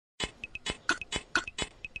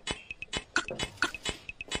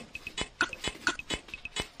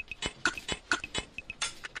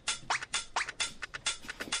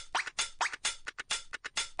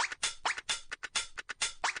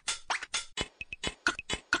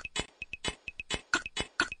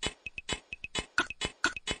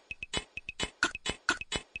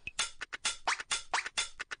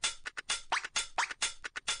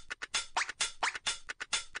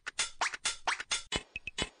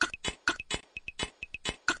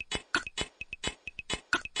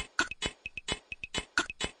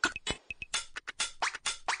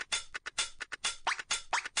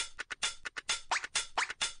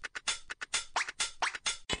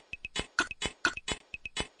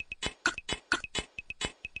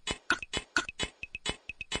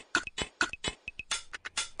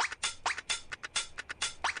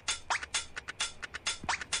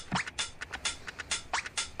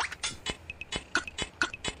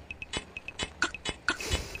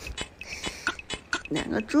两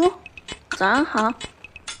个猪，早上好。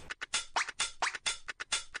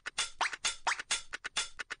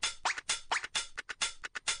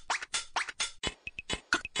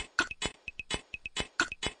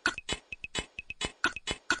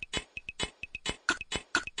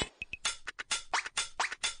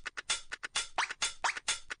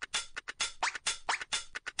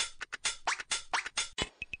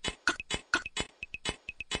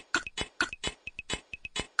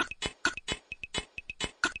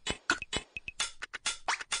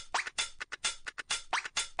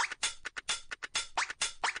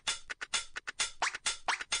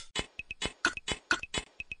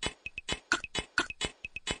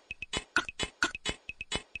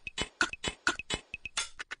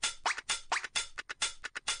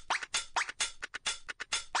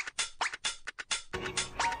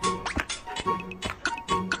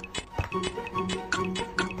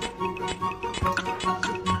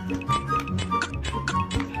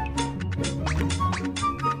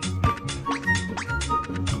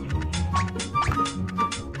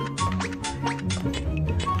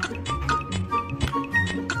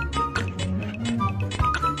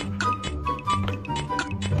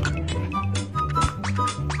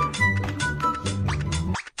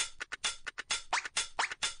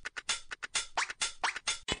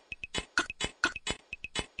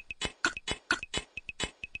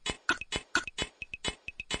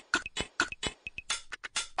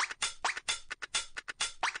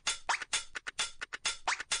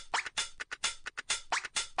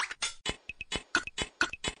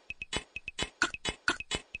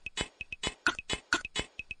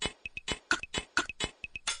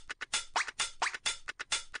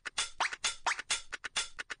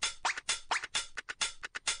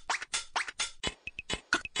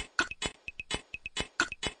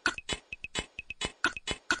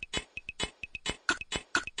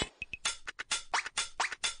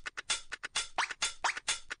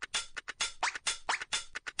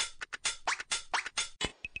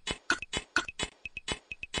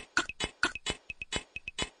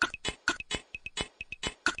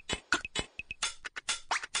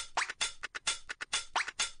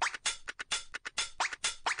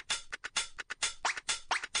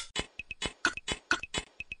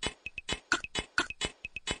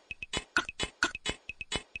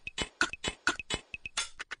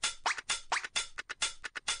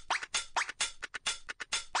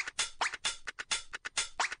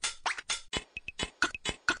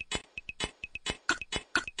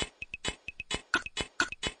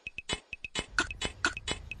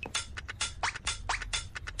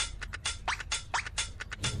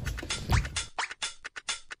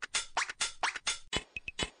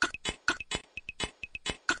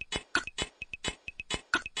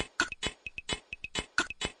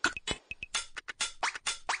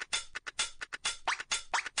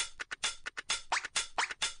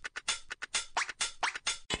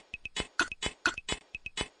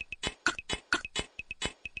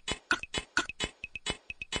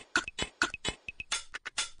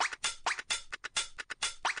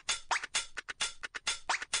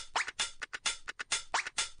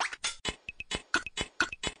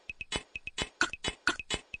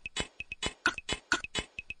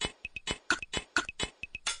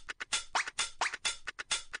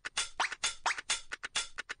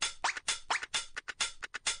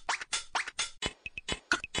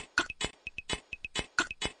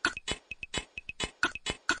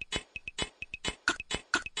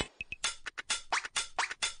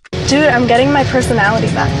Dude, I'm getting my personality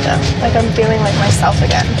back though. Like I'm feeling like myself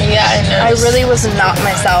again. Yeah, I know. I really was not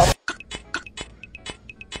myself.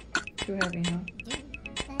 Too heavy, huh?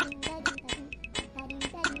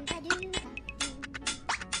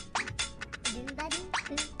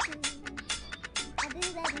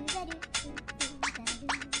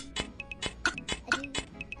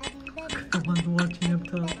 The one's watching up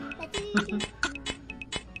top.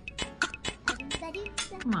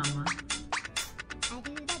 Mama.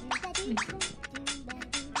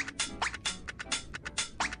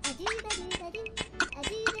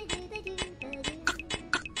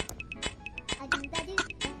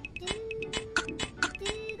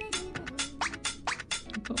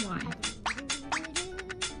 But why?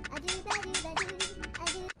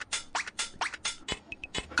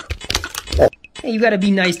 Hey, you gotta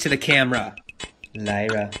be nice to the camera.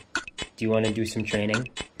 Lyra, do you want to do some training?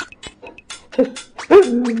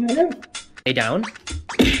 Lay down.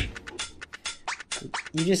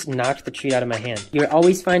 You just knocked the treat out of my hand. You're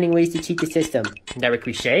always finding ways to cheat the system. Derek,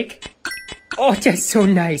 we shake? Oh, that's so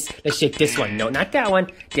nice. Let's shake this one. No, not that one.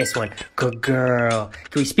 This one. Good girl.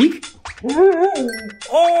 Can we speak?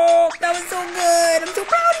 Oh, that was so good. I'm so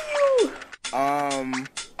proud of you.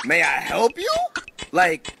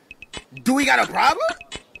 Like, do we got a problem?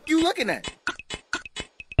 You looking at?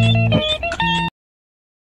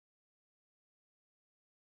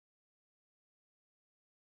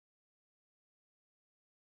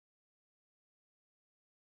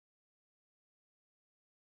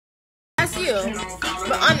 That's you.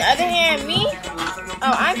 But on the other hand, me, oh,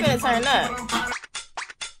 I'm gonna turn up.